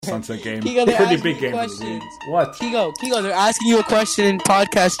Sunset game. Kigo, they're Pretty asking big you game for the questions. league. What? Kigo, they're asking you a question in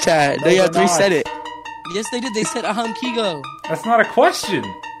podcast chat. No, They they're not. reset it. Yes, they did. They said, Kigo. That's not a question.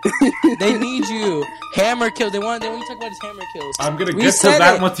 They need you. Hammer kills. They want you to talk about his hammer kills. I'm gonna get to Reset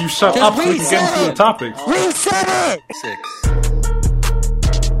that it. once you shut Just up so we can get reset into the it. topics. Reset it! 6.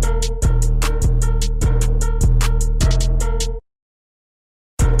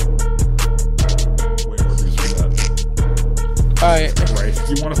 Wait, where did you do that? Alright. Right.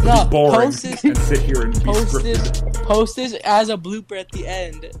 You want us to No, be boring post this- and sit here and be Post scripted. this as a blooper at the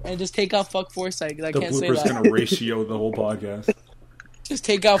end and just take out fuck Foresight because I The can't say blooper's that. gonna ratio the whole podcast. Just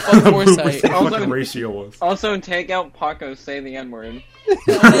take out fuck The blooper's Foresight. the Also- fucking ratio was. Also, take out Paco, say the N-word.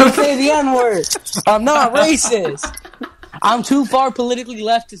 Don't say the N-word. I'm not racist. I'm too far politically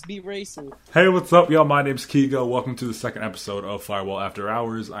left to be racist. Hey, what's up, y'all? My name's Kigo. Welcome to the second episode of Firewall After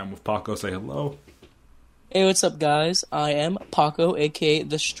Hours. I'm with Paco. Say hello. Hey, what's up, guys? I am Paco, aka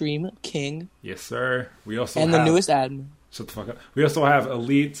the Stream King, Yes, sir. We also and have... the newest admin. Shut the fuck up. We also have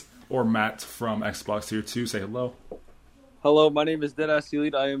Elite or Matt from Xbox Tier 2. Say hello. Hello, my name is Deadass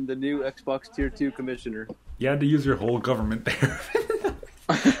Elite. I am the new Xbox Tier 2 Commissioner. You had to use your whole government there.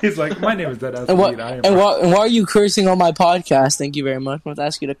 He's like, my name is Deadass And, Elite. I am... and why are you cursing on my podcast? Thank you very much. I'm going to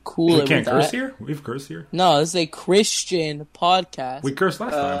ask you to cool We it can't with curse that. here? We've cursed here? No, this is a Christian podcast. We cursed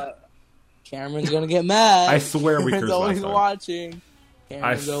last time. Cameron's going to get mad. I swear we Cameron's cursed last always time. watching. I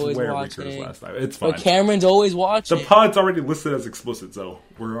Cameron's always swear we watching. cursed last time. It's fine. But Cameron's always watching. The pod's already listed as explicit, so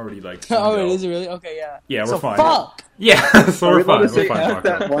we're already like... Oh, you know. it is really? Okay, yeah. Yeah, we're So fine. fuck! Yeah, so Are we're we allowed fine. to say We're fine, F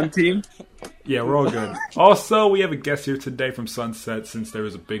that Paco. one team? Yeah, we're all good. Also, we have a guest here today from Sunset, since there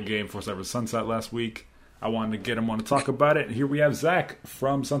was a big game for Cyber Sunset last week. I wanted to get him on to talk about it. Here we have Zach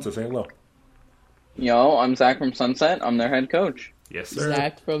from Sunset. Say hello. Yo, I'm Zach from Sunset. I'm their head coach. Yes, sir.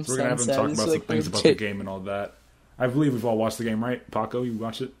 Zach from So we're going to have him Sunset. talk This about is some like things about the game and all that. I believe we've all watched the game, right? Paco, you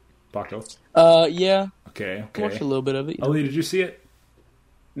watched it? Paco? Yeah. Okay, I watched a okay. little bit of it. Ali, did you see it?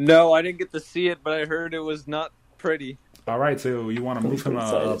 No, I didn't get to see it, but I heard it was not pretty. All right, so you want to move him?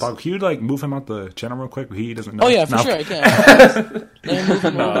 Criticise. Paco, can you like move him out the channel real quick? He doesn't know. Oh, yeah, for No. sure, I can. Let me move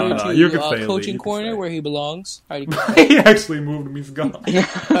him No, over no, to you can stay, Lee, coaching you can corner stay. where he belongs. Alright, He actually moved him. He's gone.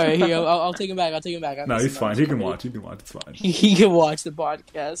 Alright, here, I'll take him back. I'll take him back. I No, miss he's him. fine. He can watch. He can watch. It's fine. He can watch the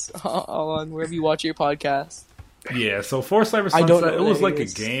podcast on wherever you watch your podcast. Yeah, so for Cyber I don't Sunset, know it was what like it a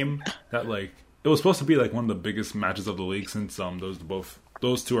is. game that like it was supposed to be like one of the biggest matches of the league since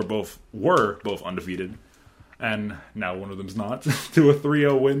those two were both undefeated, and now one of them's not to a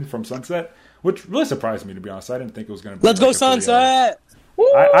 3-0 win from Sunset, which really surprised me, to be honest. I didn't think it was going to be Let's like go, a 3-0. Sunset!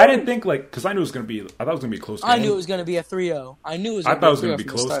 I didn't think like because I knew it was going to be. I thought it was going to be a close. I game. knew it was going to be a 3-0. I knew it was I going thought it was to going to be be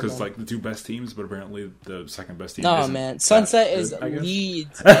a 3-0 from the close start, because man. like the two best teams, but apparently the second best team. No, isn't man. that Sunset good, is I guess.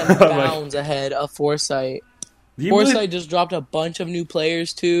 leads and bounds ahead of Foresight. Do you Foresight really- just dropped a bunch of new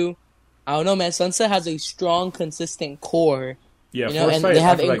players, too. I don't know, man. Sunset has a strong, consistent core. Yeah, You know, and Foresight, they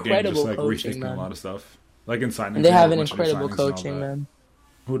have after that game, incredible just, like, coaching, rethinking man. a lot of stuff, like in signings. And they have a an bunch of new incredible signings and all coaching, that. man.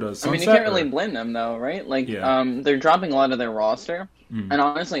 Who does? I mean, you Sunset, can't really or- blame them, though, right? Like, Yeah. they're dropping a lot of their roster. Mm. And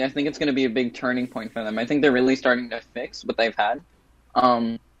honestly, I think it's going to be a big turning point for them. I think they're really starting to fix what they've had.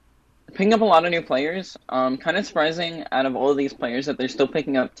 Picking up a lot of new players. Kind of surprising out of all of these players that they're still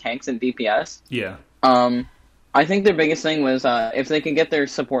picking up tanks and DPS. Yeah, I think their biggest thing was if they can get their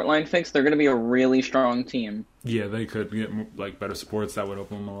support line fixed, they're going to be a really strong team. yeah, they could get like better supports. That would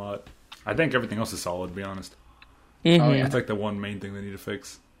open them a lot. I think everything else is solid. To be honest, Mhm. Oh, yeah. that's like the one main thing they need to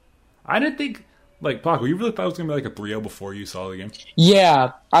fix. I didn't think like Paco. You really thought it was gonna be like a 3-0 before you saw the game?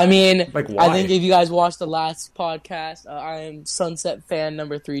 Yeah, I mean, Like, why? I think if you guys watched the last podcast, I am Sunset fan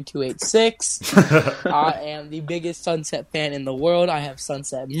number 3286. I am the biggest Sunset fan in the world. I have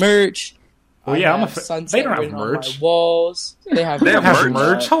Sunset merch. Well, I yeah, I'm a have fa- Sunset they don't have written on merch. my walls. They have They don't have merch?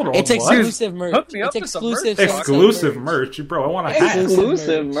 merch. Hold on, It's what? exclusive merch. Hook me up It's with some exclusive. merch. Sunset Exclusive merch, bro. I want a hat.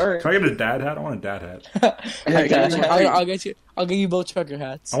 Exclusive merch. merch. Can I get a dad hat? I want a dad hat. I got you. Yeah. I'll get you. I'll give you both trucker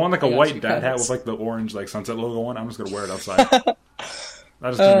hats. I want like a I got white you, dad hat hats. with like the orange like Sunset logo on. I'm just gonna wear it outside. That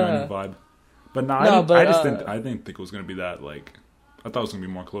just gives me a new vibe. But nah, No, but, I didn't think it was gonna be that like. I thought it was gonna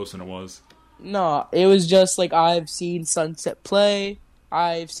be more close than it was. No, it was just like I've seen Sunset play.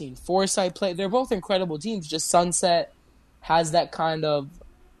 I've seen Foresight play. They're both incredible teams. Just Sunset has that kind of.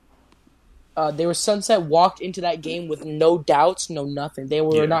 Sunset walked into that game with no doubts, no nothing. They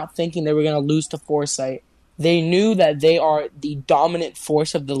were Yeah. not thinking they were going to lose to Foresight. They knew that they are the dominant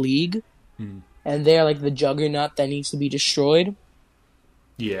force of the league, and they're like the juggernaut that needs to be destroyed.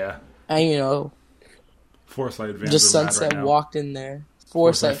 Yeah, And you know, Foresight fans just are mad Sunset right now. walked in there.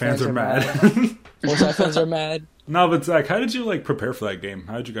 Foresight fans are mad. Foresight fans are mad. No, but Zach, how did you like prepare for that game?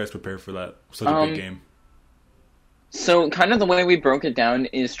 How did you guys prepare for that such a big game? So kind of the way we broke it down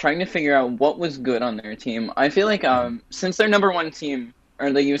is trying to figure out what was good on their team. I feel like since they're number one team,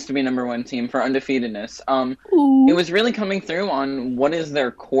 or they used to be number one team for undefeatedness, it was really coming through on what is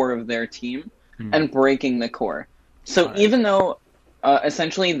their core of their team and breaking the core. So even though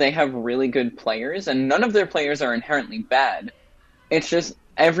essentially they have really good players and none of their players are inherently bad, it's just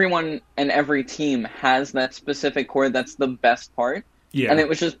everyone and every team has that specific core that's the best part. Yeah, and it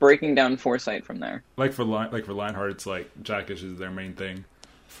was just breaking down Foresight from there. like for Lionheart, it's like Jackish is their main thing.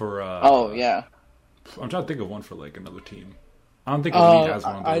 For Oh yeah, I'm trying to think of one for like another team. I don't think Elite has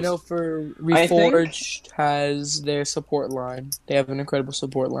one of those. I know for Reforged has their support line. They have an incredible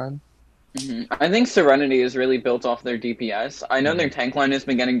support line. I think Serenity is really built off their DPS. I know their tank line has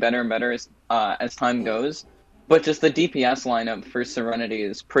been getting better and better as time goes, but just the DPS lineup for Serenity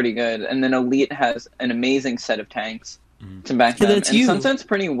is pretty good. And then Elite has an amazing set of tanks to back them. And Sunset's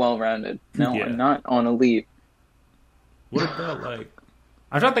pretty well-rounded. No, Yeah. I'm not on Elite. What about like?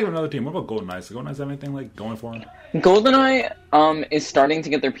 I'm trying to think of another team. What about Golden Knights? Does Golden Knights have anything like going for them? GoldenEye is starting to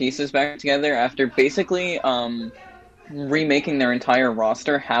get their pieces back together after basically remaking their entire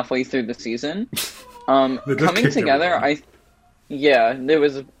roster halfway through the season. They just Coming kicked together, everyone. there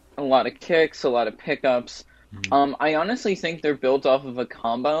was a lot of kicks, a lot of pickups. I honestly think they're built off of a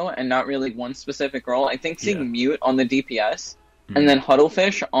combo and not really one specific role. I think seeing Mute on the DPS and then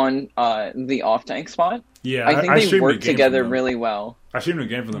Huddlefish on the off-tank spot, Yeah, I think they streamed a work game from together them. really well. I streamed a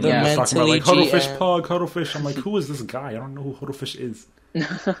game for them. The Yeah, talking about like mentally Huddlefish GM. Pug, Huddlefish. I'm like, who is this guy? I don't know who Huddlefish is.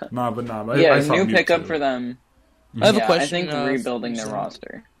 But Yeah, I saw new Mute pickup too. for them. I have a Yeah, question. I think rebuilding their Zach.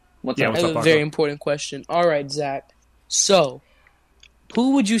 roster. What's Yeah, up? I have a What's very up? important question. All right, Zach. So,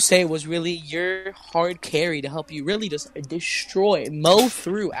 who would you say was really your hard carry to help you really just destroy, mow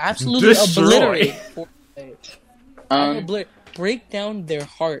through, absolutely Destroy. obliterate? Um, Break down their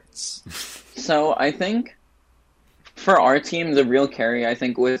hearts. So I think for our team, the real carry I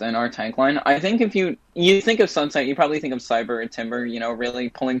think was in our tank line. I think if you think of Sunset, you probably think of Cyber or Timber. You know, really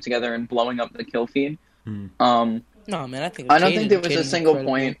pulling together and blowing up the kill feed. No, man, I think. I don't think there was a Caden's single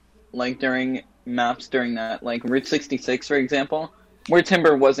incredible. point like during maps during that, like Route 66, for example, where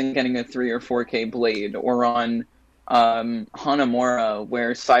Timber wasn't getting a 3 or 4K blade, or on Hanamura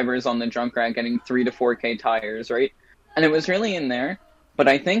where Cyber's on the Junkrat getting 3 to 4K tires, right? And it was really in there. But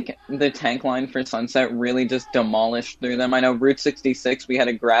I think the tank line for Sunset really just demolished through them. I know Route 66, we had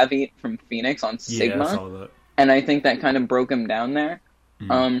a Gravite from Phoenix on Sigma, Yeah, I saw that. and I think that kind of broke him down there.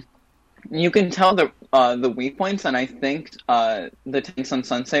 You can tell the weak points, and I think the tanks on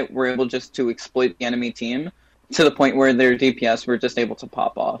Sunset were able just to exploit the enemy team to the point where their DPS were just able to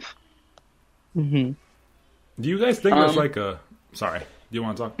pop off. Mm-hmm. Do you guys think there's like a? Sorry, do you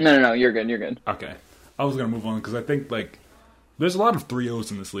want to talk? No, you're good, you're good. Okay, I was gonna move on because I think like there's a lot of 3-0s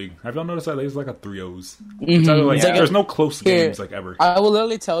in this league. Have y'all noticed that there's like a 3-0s? It's either, like, Yeah. there's no close Here, games like ever. I will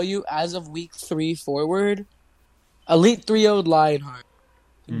literally tell you, as of week 3 forward, Elite 3-0'd Lionheart,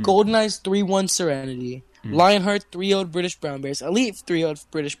 GoldenEye's 3-1 Serenity, Lionheart 3-0'd British Brown Bears, Elite 3-0'd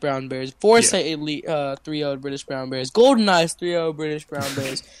British Brown Bears, Foresight Elite 3-0'd British Brown Bears, GoldenEye's 3-0'd British Brown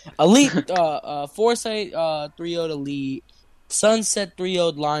Bears, Elite Foresight 3-0'd Elite, Sunset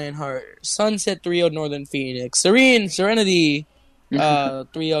 3-0'd Lionheart, Sunset 3-0'd Northern Phoenix, Serenity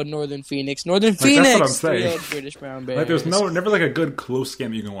 3-0'd Northern Phoenix, Northern Like, that's what I'm Phoenix saying. 3-0'd British Brown Bears. Like there's never like a good close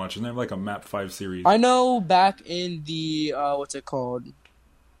game you can watch. There's never like a map 5 series. I know back in the what's it called?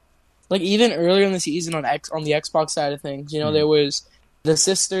 Like even earlier in the season on the Xbox side of things, you know, there was the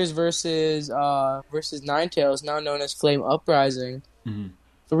Sisters versus Ninetales, now known as Flame Uprising.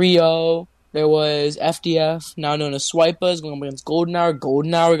 3-0. There was FDF, now known as Swipas, going up against Golden Hour.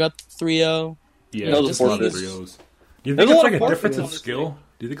 Golden Hour got the 3-0. Yeah, Those just are a lot of forfeits. 3-0s. Do you There's think a it's lot like of a difference in forfeits. skill?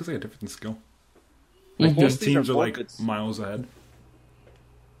 Do you think it's like a difference in skill? Like Mhm. these These teams are are like forfeits. miles ahead.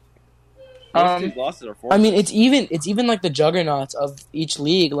 Most of these losses are I mean, it's even like the juggernauts of each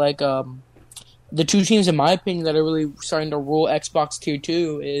league. Like the two teams, in my opinion, that are really starting to rule Xbox Tier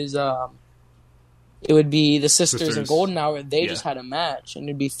 2 is it would be the Sisters and Sisters. Golden Hour. They Yeah. just had a match, and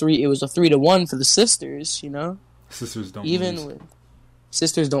it'd be three. It was a 3-1 for the Sisters. You know, Sisters don't even lose. with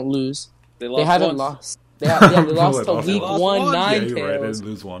Sisters don't lose. they They haven't once. lost. They lost they to lost week once. one, Yeah, Yeah, Nine you're right. They Tails.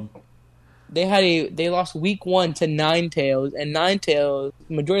 didn't lose one. They lost week 1 to Nine Tails, and Nine Tails.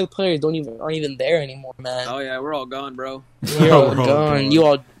 The majority of the players aren't even there anymore, man. Oh yeah, we're all gone, bro. You're all We're all gone. gone. You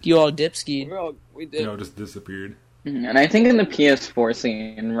all dipskied. We did. Just disappeared. And I think in the PS4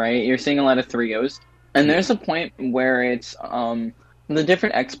 scene, right, you're seeing a lot of 3-0s. And there's a point where it's the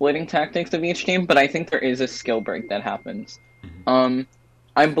different exploiting tactics of each team, but I think there is a skill break that happens.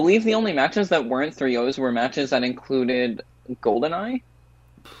 I believe the only matches that weren't 3-0s were matches that included GoldenEye.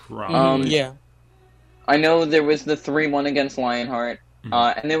 Probably. Yeah. I know there was the 3-1 against Lionheart,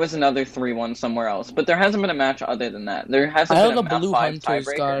 and there was another 3-1 somewhere else. But there hasn't been a match other than that. There hasn't I been know a the map Blue 5 Hunters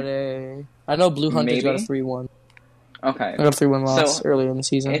got tiebreaker. a. I know Blue Hunters got a Maybe? 3-1. Okay. I got a 3-1 loss So, earlier in the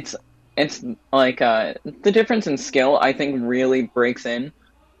season. It's like the difference in skill I think really breaks in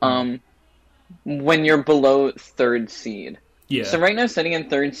when you're below third seed. Yeah. So right now sitting in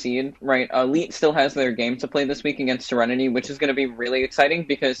third seed, right, Elite still has their game to play this week against Serenity, which is going to be really exciting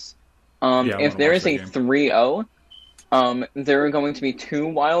because I if wanna there watch is that a game. 3-0, there are going to be 2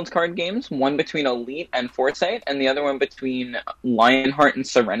 wildcard games, one between Elite and Foresight, and the other one between Lionheart and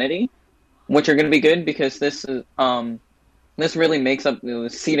Serenity, which are going to be good because this really makes up the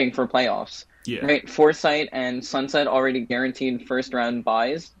seeding for playoffs. Yeah. Right, Foresight and Sunset already guaranteed first round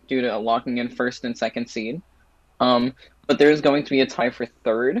buys due to locking in first and second seed. But there's going to be a tie for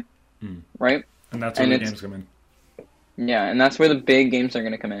third, right? And that's where and the it's- games come in. Yeah, and that's where the big games are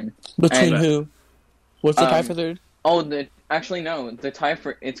going to come in. Between and- who? What's the tie Um, for third? Oh, actually no, it's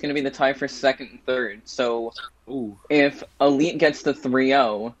going to be the tie for second and third. So Ooh. if Elite gets the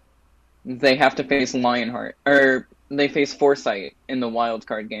 3-0, they have to face Lionheart, or they face Foresight in the wild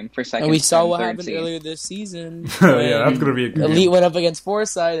card game for second. And we saw and what third happened seed. earlier this season. Yeah, that's when gonna be a good Elite game. went up against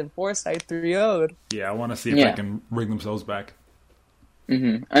Foresight, and Foresight 3-0'd. Yeah, I want to see if Yeah. they can bring themselves back.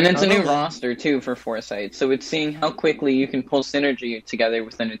 And it's a I new don't know. roster too for Foresight, so it's seeing how quickly you can pull synergy together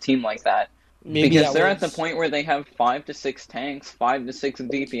within a team like that. Maybe Because that they're at the was- point where they have 5 to 6 tanks, 5 to 6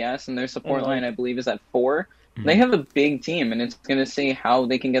 DPS, and their support Mhm. line, I believe, is at 4. They have a big team, and it's going to see how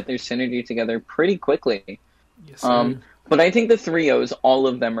they can get their synergy together pretty quickly. Yes, sir. But I think the 3-0s, all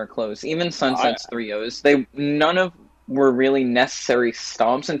of them are close. Even Sunset's 3-0s, none of were really necessary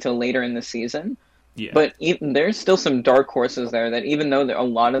stomps until later in the season. yeah. But there's still some dark horses there that even though a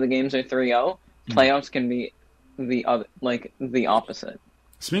lot of the games are 3-0, playoffs can be the opposite.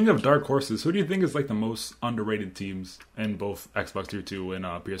 Speaking of dark horses, who do you think is like the most underrated teams in both Xbox Tier 2 and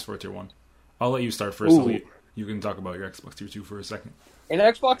PS4 Tier 1? I'll let you start first, Ooh. Elite. You can talk about your Xbox Tier 2 for a second. In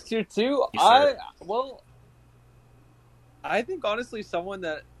Xbox Tier 2, Yes, sir. I think honestly someone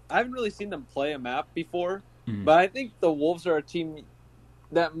that I haven't really seen them play a map before, Mhm. but I think the Wolves are a team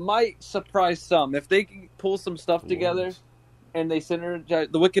that might surprise some if they can pull some stuff together Wolves. and they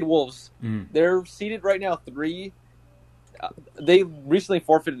synergize. The Wicked Wolves, Mhm. they're seeded right now 3. They recently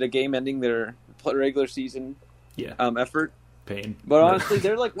forfeited a game ending their regular season Yeah. effort. Pain. But honestly,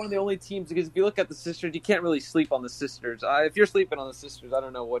 they're like one of the only teams because if you look at the Sisters, you can't really sleep on the Sisters. If you're sleeping on the Sisters, I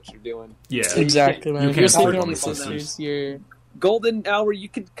don't know what you're doing. yeah. Exactly, man. You If can't you're sleep sleeping on on the the sisters, you're. Golden Hour, you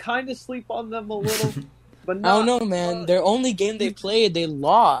could kind of sleep on them a little, but I not, don't know, man. Their only game they played, they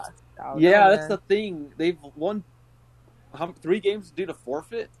lost. I don't Yeah, know, that's man. the thing. They've won 3 games due to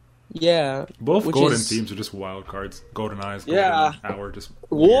forfeit. Yeah. Both Which Golden is- teams are just wild cards. Golden Eyes, Yeah. Golden Hour, just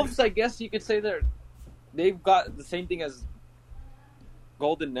Wolves, I guess you could say they've got the same thing as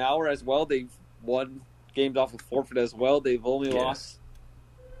Golden Hour as well. They've won games off of forfeit as well. They've only Yeah. lost,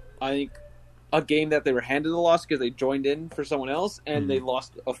 I think, a game that they were handed the loss because they joined in for someone else and they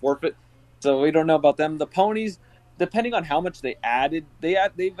lost a forfeit. So we don't know about them. The Ponies, depending on how much they added, I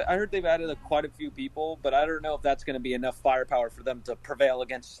heard they've added quite a few people, but I don't know if that's going to be enough firepower for them to prevail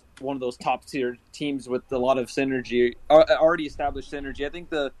against one of those top tier teams with a lot of synergy, already established synergy. I think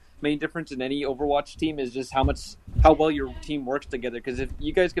the main difference in any Overwatch team is just how well your team works together. Because if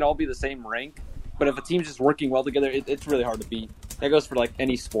you guys could all be the same rank, but if a team's just working well together, it's really hard to beat. That goes for like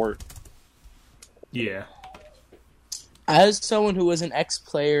any sport. Yeah. As someone who was an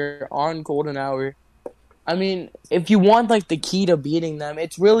ex-player on Golden Hour, I mean, if you want like the key to beating them,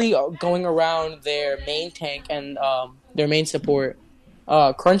 it's really going around their main tank and their main support.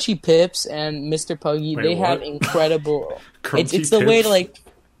 Crunchy Pips and Mr. Puggy, Wait, they what? have incredible. Crunchy It's the way to like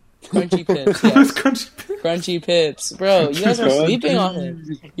Crunchy Pips. Who's Yes. Crunchy Pips? Crunchy Pips, bro. You guys are sleeping on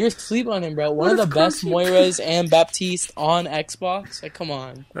him. You're sleeping on him, bro. One of the best Crunchy Moiras and Baptiste on Xbox. Like, come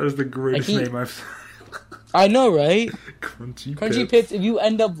on. That is the greatest Like name I've I know, right? Crunchy Crunchy Pips, if you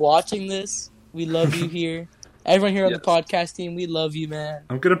end up watching this, we love you here. Everyone here on the podcast team, we love you, man.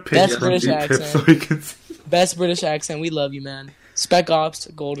 I'm gonna pick Best British Crunchy Pips so accent. we can see. Best British accent, we love you, man. Spec Ops,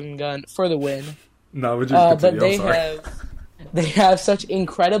 Golden Gun for the win. No, we just But continue. I'm sorry. they have such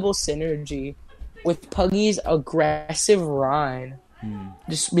incredible synergy with Puggy's aggressive Rhine.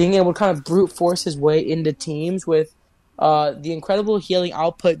 Just being able to kind of brute force his way into teams with the incredible healing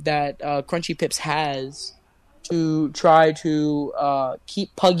output that Crunchy Pips has to try to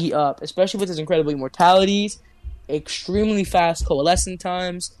keep Puggy up, especially with his incredible immortalities, extremely fast coalescent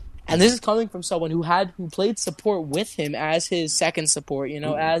times. And this is coming from someone who played support with him as his second support,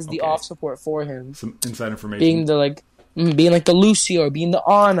 as the okay. off support for him. Some inside information. Being the like the Lucio or being the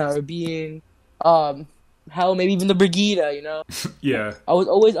Ana or being Hell, maybe even the Brigida, you know? Yeah. I was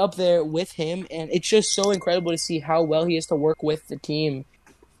always up there with him, and it's just so incredible to see how well he is to work with the team.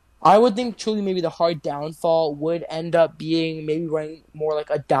 I would think truly maybe the hard downfall would end up being maybe running more like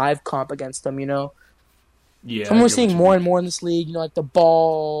a dive comp against them, you know? Yeah. Some we're seeing more and more in this league, you know, like the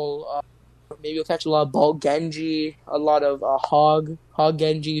ball, maybe you'll catch a lot of ball Genji, a lot of Hog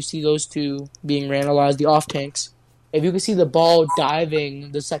Genji. You see those two being ran a lot as the off tanks. If you can see the ball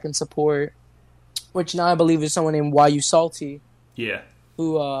diving the second support, which now I believe is someone named YU Salty, Yeah.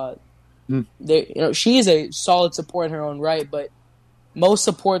 who she is a solid support in her own right, but most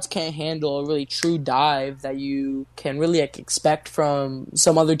supports can't handle a really true dive that you can really expect from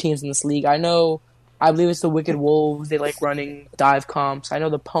some other teams in this league. I believe it's the Wicked Wolves. They like running dive comps. I know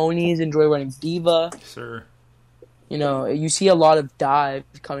the Ponies enjoy running Diva. Sir. You know, you see a lot of dive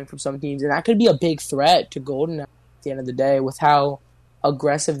coming from some teams, and that could be a big threat to Golden at the end of the day with how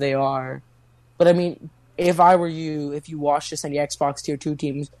aggressive they are. But I mean, if I were you, if you watch just any Xbox Tier 2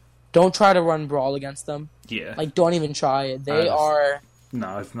 teams, don't try to run Brawl against them. Yeah. Like, don't even try it. They are...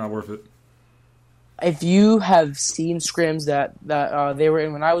 No, it's not worth it. If you have seen scrims that they were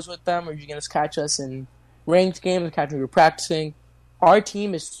in when I was with them, or you're going to catch us in ranked games, or catch me practicing, our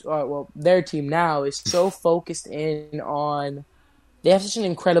team is... their team now is so focused in on... They have such an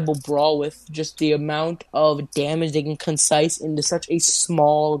incredible Brawl with just the amount of damage they can concise into such a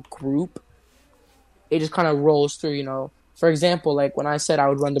small group. It just kind of rolls through, you know. For example, like when I said I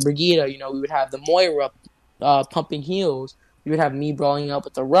would run the Brigida, you know, we would have the Moira pumping heals. We would have me brawling up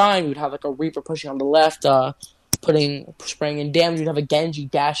with the Rhine. We would have like a Reaper pushing on the left, spraying in damage. We'd have a Genji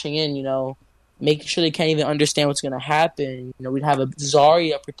dashing in, you know, making sure they can't even understand what's going to happen. You know, we'd have a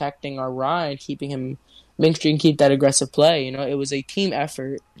Zarya protecting our Rhine, making sure you can keep that aggressive play. You know, it was a team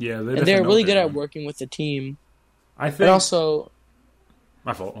effort. Yeah, and they're really good at working with the team. I think. And also,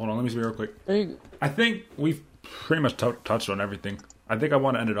 my fault. Hold on, let me see real quick. I think we've pretty much touched on everything. I think I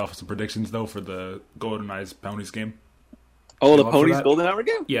want to end it off with some predictions, though, for the Golden Eyes Ponies game. Oh, the Ponies Golden Hour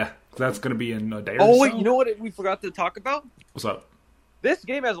game? Yeah, that's going to be in a day or so. Oh, wait, you know what we forgot to talk about? What's up? This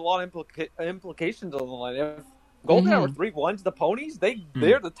game has a lot of implications on the line. If Golden Hour 3-1's the Ponies,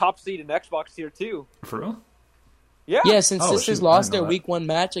 they're the top seed in Xbox Tier 2. For real? Yeah. Yeah, since Sisters lost their Week 1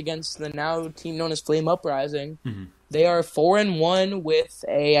 match against the now team known as Flame Uprising, they are 4-1 with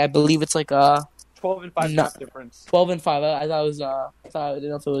I believe it's like a 12-5 difference. 12-5. I didn't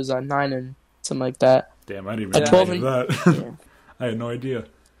know if it was 9 and something like that. Damn, I didn't even know that. I had no idea.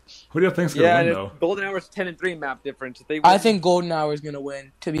 Who do you think's gonna win though? Golden Hour's 10-3 map difference. I think Golden Hour is gonna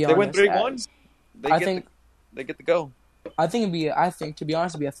win. To be honest, they win 3-1. They get to go. I think to be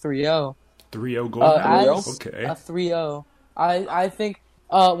honest, it'd be a 3-0. 3-0 Golden Hour. Okay. A 3-0. I think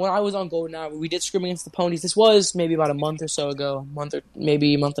when I was on Golden Hour, we did scrim against the Ponies. This was maybe about a month or so ago,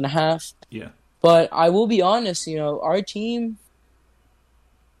 maybe a month and a half. Yeah. But I will be honest, you know, our team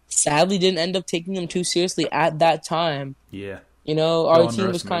sadly didn't end up taking them too seriously at that time. Yeah. You know, our team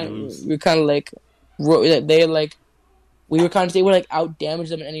was we were kind of like they were out damage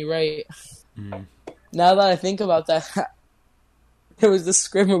them at any rate. Now that I think about that, it was the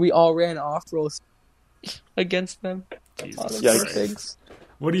scrim where we all ran off rolls against them. Jesus.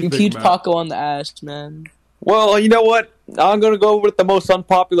 What do you think, keep Paco on the ass, man? Well, you know what? I'm going to go with the most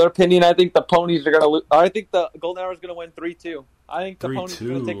unpopular opinion. I think the Ponies are going to lose. I think the Golden Hour is going to win 3-2. I think the Ponies are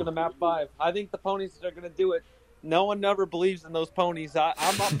going to take them to map 5. I think the Ponies are going to do it. No one ever believes in those ponies.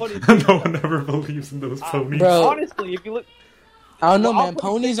 I'm not putting. No one ever believes in those ponies. Bro, honestly, if you look, I don't know, man.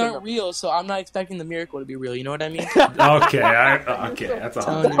 Ponies aren't real, so I'm not expecting the miracle to be real. You know what I mean? Okay, that's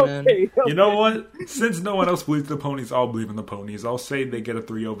all. Okay. You know what? Since no one else believes in the ponies, I'll believe in the ponies. I'll say they get a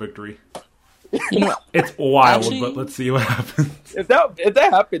 3-0 victory. You know, it's wild, but let's see what happens. If that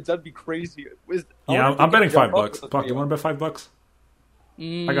happens, that'd be crazy. I'm betting $5. Buck, you want to bet $5?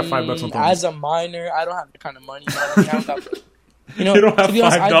 I got $5 on ponies. As a minor, I don't have the kind of money. You don't have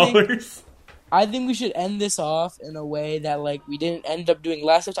 $5. I think we should end this off in a way that we didn't end up doing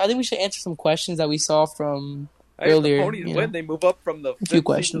last time. I think we should answer some questions that we saw from earlier. The Ponies win. They move up from the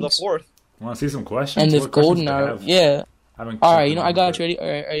 5th to the 4th. Want to see some questions? And if Golden Hour, yeah. All right, I got you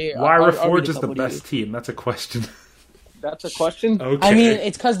ready. Why are Forge is the best team? That's a question. That's a question? Okay. I mean,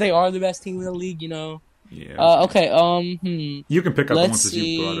 it's because they are the best team in the league, you know. Yeah. Okay. You can pick up the ones that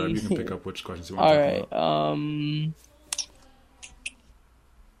you brought up. You can pick up which questions you want to talk about. All right.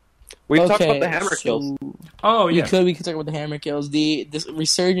 We talked about the hammer kills. Oh yeah. We could talk about the hammer kills. This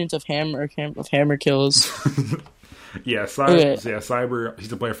resurgence of hammer kills. Yeah, Cyber. He's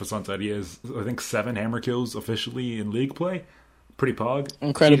a player for Sunset. He has, I think, 7 hammer kills officially in league play. Pretty pog.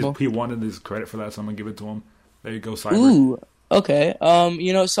 Incredible. He wanted his credit for that, so I'm gonna give it to him. There you go, Cyber. Ooh, Okay.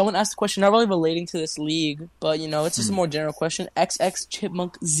 Someone asked a question not really relating to this league, but it's just a more general question. XX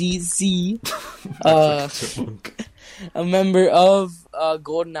Chipmunk ZZ, Chipmunk. a member of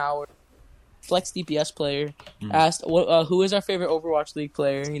Golden Hour, Flex DPS player, asked, "Who is our favorite Overwatch League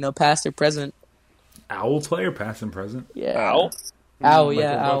player? Past or present?" Owl player, past and present. Yeah. Owl? Owl, Like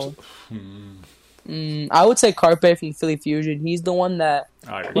yeah, Overwatch- Owl. I would say Carpe from Philly Fusion. He's the one that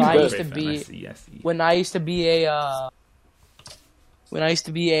Alright, When I you're a used to fan. be- I see. when I used to be a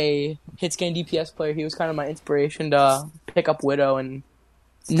hitscan DPS player, he was kind of my inspiration to pick up Widow, and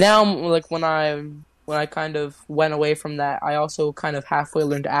now like when I kind of went away from that, I also kind of halfway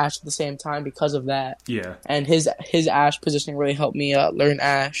learned Ashe at the same time because of that, Yeah. and his Ashe positioning really helped me learn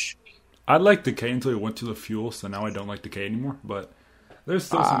Ashe. I liked Decay until he went to the fuel, so now I don't like Decay anymore, but there's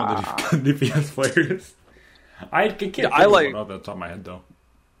still some other DPS players. I can't think I of like- one off the top of my head, though.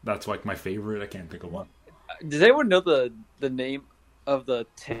 That's like my favorite. I can't think of one. Does anyone know the name of the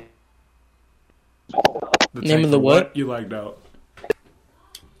tank? The Name tank of the for what? You lagged out.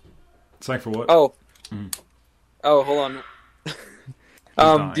 Tank for what? Oh. Mm. Oh, hold on.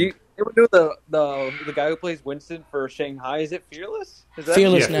 dying. Do you ever know the guy who plays Winston for Shanghai? Is it Fearless? Is that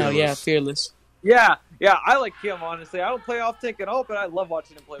Fearless Yeah, now, Fearless. yeah, Fearless. Yeah, I like him, honestly. I don't play off tank at all, but I love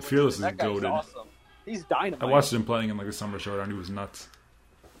watching him play Winston. Fearless is That guy's goated. awesome. He's dynamite. I watched him playing in like a summer showdown. He was nuts.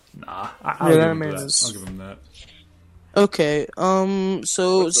 Nah, I'll Yeah, give that him man that. is- I'll give him that. Okay,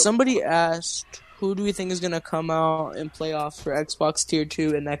 so somebody asked, who do we think is gonna come out in playoffs for Xbox Tier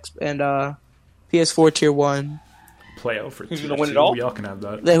 2 and PS4 Tier 1? Playoff for Who's tier gonna win it 2. all? Y'all can have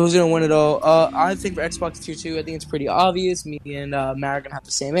that. Like, who's gonna win it all? I think for Xbox Tier 2, I think it's pretty obvious. Me and Matt are gonna have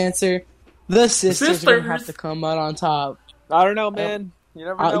the same answer. The sisters are gonna have to come out on top. I don't know, man. You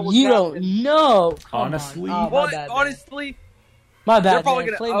never know. what's You happening. don't know. Come on. Honestly? Oh, my What? bad, man. Honestly, My they're bad, probably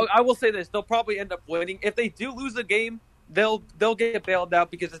man. gonna. I will say this: they'll probably end up winning. If they do lose a game, they'll get bailed out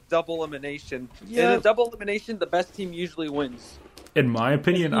because it's double elimination. In a Yep. double elimination, the best team usually wins. In my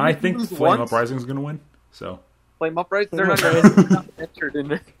opinion, If you I think lose Flame once- Uprising is gonna win. So Flame Upright, they're Flame not, Uprising. they're not entered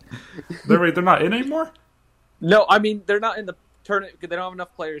in it. they're not in anymore. No, I mean they're not in the tournament because they don't have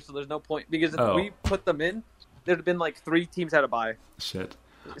enough players, so there's no point. Because if Oh. we put them in, there'd have been like 3 teams had a bye. Shit.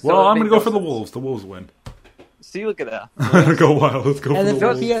 So Well, it I'm made gonna go no for the sense. Wolves. The Wolves win. See, look at that. Go wild. Let's go And for then the for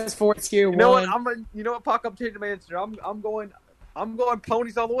Wolves. PS4 Tier 1. You know what? You know what? Pac, I'm changing my answer. I'm going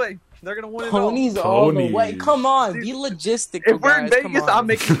ponies all the way. They're gonna win Ponies it all the way. Ponies. Come on, Dude, be logistic. all. If we're in guys. Come Vegas, on. I'm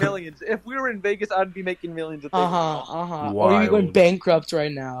making millions. If we were in Vegas, I'd be making millions. If they were all. Or are you going Wild. bankrupt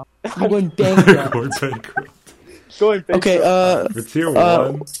right now? You're going bankrupt. We're bankrupt. Going Vegas. Okay, For tier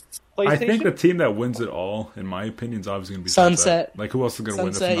 1, I think PlayStation? the team that wins it all, in my opinion, is obviously gonna be Sunset. Like, who else is gonna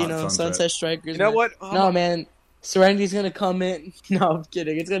Sunset, win if not Sunset Strikers. You know man. what? No, man. Serenity's gonna come in. No, I'm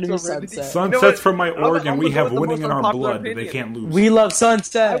kidding. It's gonna be Serenity? Sunset. You know Sunset's what? from my I'm Oregon. gonna We go have with the winning most in our unpopular blood. They opinion. can't lose. We love I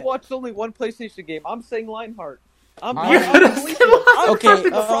Sunset. watched only one PlayStation game. I'm saying Lionheart. I'm You're gonna I'm say Okay,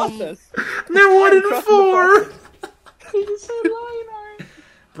 trusting the process. They're 1 and trusting the 4.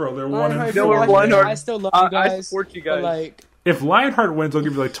 Bro, they're 1 and Lionheart, No, 4. we're Lionheart. I still love I you guys. support you but, guys. like, If Lionheart wins, I'll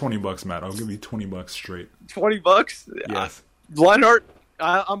give you like $20, Matt. I'll give you $20 straight. $20. Yes. Lionheart.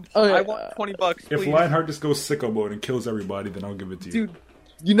 I Okay, want $20. If Please. Lionheart just goes sicko mode and kills everybody, then I'll give it to you. Dude,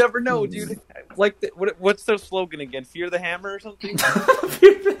 you never know, dude. Like, what's their slogan again? Fear the hammer or something?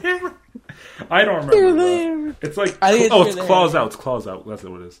 I don't remember. Bro. It's like I think it's it's Fear the claws Hammer. out. It's claws out. That's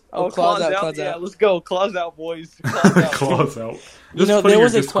what it is. Oh, claws out, claws Yeah, out. let's go. Claws out, boys. Claws out. Claws out. You Just know, put in there your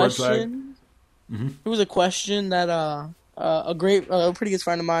was a Discord tag. question. There was a question that a pretty good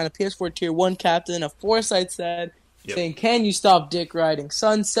friend of mine, a PS4 Tier 1 captain of Foresight said, Yep. saying, "Can you stop dick riding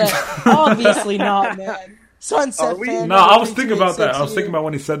Sunset?" Obviously not, man. Sunset Are we? fan. No, I was number thinking about that. I was 286 thinking about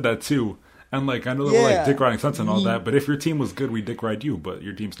when he said that too. And like, I know they were Yeah. like dick riding Sunset and all that, but if your team was good, we dick ride you. But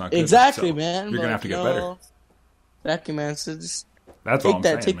your team's not good. Exactly, so man. You're gonna have to get better. Exactly, man. So just That's all take I'm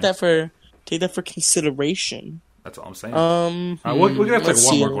that. saying. Take man. that for consideration. That's all I'm saying. Um, We're gonna have to let's take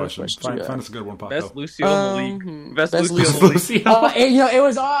one see more what question. questions Find we got. us a good one, Paco. Best Lucio in the league. Best best Lucio in the league. Lucio. It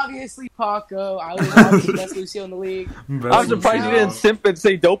was obviously Paco. I was obviously best Lucio in the league. Best I'm surprised you Lucio. didn't simp and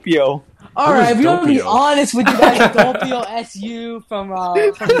say Doppio. All Who right, is if you want to be Doppio? honest with you guys, Doppio SU from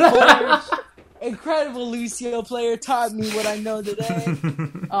the college. Incredible Lucio player, taught me what I know today.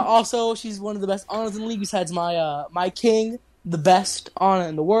 Also, she's one of the best honors in the league besides my king, the best honor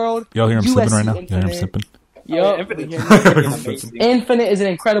in the world. Y'all hear him USC sipping right now? Infinite. Y'all hear him sipping? Yup. Infinite. we hear you. Amazing. Infinite is an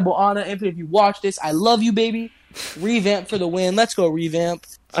incredible honor. Infinite, if you watch this, I love you, baby. Revamp for the win. Let's go, Revamp.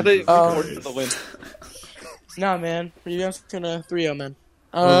 I think Um, for the win. Nah, man. Revamp's gonna 3-0, man.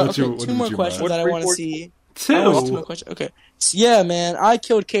 What Okay, did two more you questions buy? that I want to What's see. To my 2. question. Okay. Yeah, man. I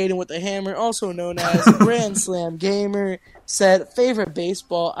killed Caden with a hammer, also known as Grand Slam Gamer. Said favorite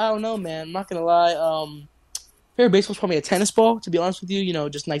baseball. I don't know, man. I'm not gonna lie. Favorite baseball is probably a tennis ball. To be honest with you,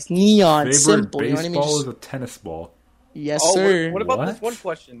 just nice neon, Favorite simple. You know what I mean? baseball Just- is a tennis ball. yes, Oh, sir. what about What? this one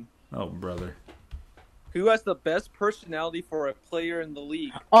question? Oh, brother. Who has the best personality for a player in the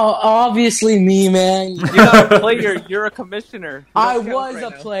league? Oh, obviously me, man. You're not a player. You're a commissioner. You I don't count was right a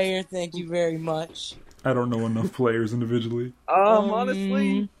now. player. Thank you very much. I don't know enough players individually.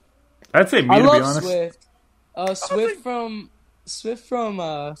 Honestly, I'd say me, I to be love honest. Swift. Swift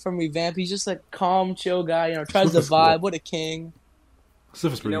from Revamp. He's just a calm, chill guy. Tries Swift to is cool. vibe. What a king.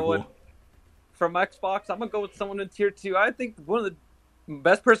 Swift is pretty know cool. what? From Xbox, I'm gonna go with someone in tier 2. I think one of the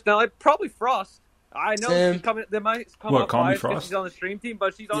best personality, probably Frost. I know Same. she's coming. They might come What, off Call Me biased because Frost? she's on the stream team,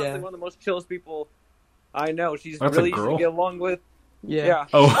 but she's honestly Yeah. one of the most chillest people I know. She's That's a really easy girl? to get along with. Yeah. Yeah,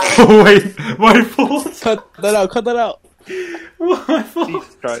 Oh, wait. My fault. Cut that out. Cut that out. My fault.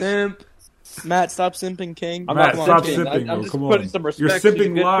 Jesus Christ. Simp. Matt, stop simping, King. I'm Matt, not stop simping. simping, I'm bro. just Come putting on. some You're respect. She's a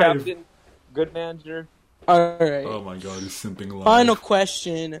simping good live. captain, good manager. All right. Oh, my God. He's simping live. Final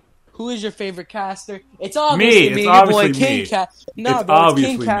question. Who is your favorite caster? It's obviously Me. me. It's Your boy obviously King me. Caster. No, It's bro, it's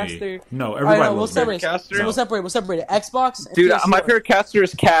obviously King Caster. me. No, All right, everybody no, we'll loves separate. me. Caster? So we'll separate it. Xbox. and Dude, PS4. my favorite caster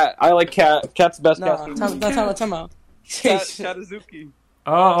is Cat. I like Cat. Cat's the best No, caster. time out. Katazuki.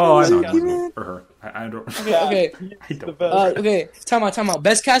 Oh, I know. Lucky man. Or her. I don't. Okay. I don't. best. Okay, time out.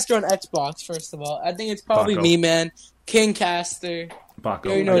 Best caster on Xbox, first of all. I think it's probably Baco. me, man. King Caster. Baco. You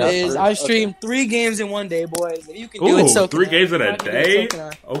already know what it is. Okay. I streamed 3 games in one day, boys. If you can do Ooh, it, so 3 can I. games in If a I can do it, day? so can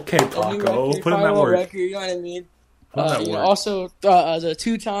I. Okay, A new Paco. record, Put in that final work. record, you know what I mean? Put in that work. Also, as a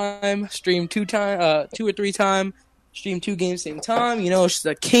 2-time, stream 2 or 3 time, stream 2 games same time. It's just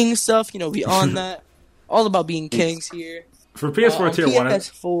the king stuff. We on that. All about being kings here. For PS4 on Tier 1,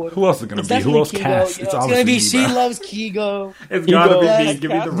 PS4. who else is it going It's to be? Who else definitely Kigo, casts? It's It's gonna obviously be me, She bro. Loves Kigo. It's got to be Kigo. me.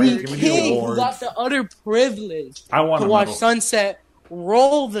 Give me the The ring. The Give me the king who awards. got the utter privilege I want to a watch medal. Sunset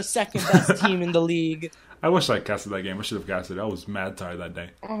roll the second best team in the league. I wish I casted that game. I should have casted it. I was mad tired that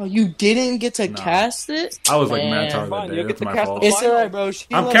day. Oh, you didn't get to cast it? I was like Man. mad tired that Fine, day. you'll get That's to my cast fault. the It's alright, bro.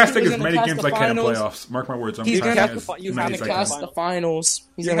 I'm Loves casting is as gonna many cast games the as I can in finals. playoffs. Mark my words. I'm He's casting gonna as you many He's as gonna I cast can. the finals.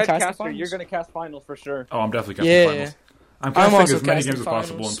 He's You're gonna head cast the caster. finals. You're gonna cast finals for sure. Oh, I'm definitely casting Yeah. finals. I'm I'm casting also as many casting games as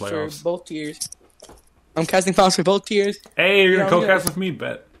possible in finals playoffs. for both tiers. I'm casting finals for both tiers. Hey, you're gonna Yeah, co-cast with me?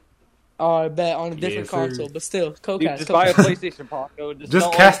 Bet. Oh, I bet on a different Yes, sir. console, but still, Dude, co-cast. just buy a co-cast. PlayStation, Paco. Just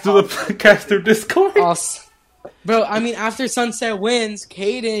don't cast let through Paco- the cast through Discord. Bro, I mean, after Sunset wins,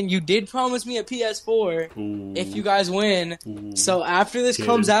 Caden, you did promise me a PS4 Ooh. if you guys win. Ooh. So after this Caden.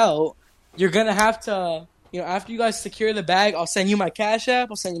 comes out, you're gonna have to, after you guys secure the bag, I'll send you my Cash App,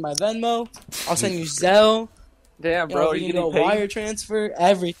 I'll send you my Venmo, I'll send you Zelle, Damn, bro, you know, getting paid? wire transfer,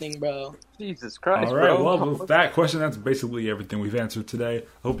 everything, bro. Jesus Christ, All right, bro. well, with that question, that's basically everything we've answered today.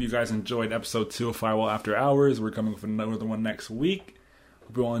 Hope you guys enjoyed episode 2 of Firewall After Hours. We're coming with another one next week.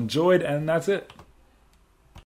 Hope you all enjoyed, and that's it.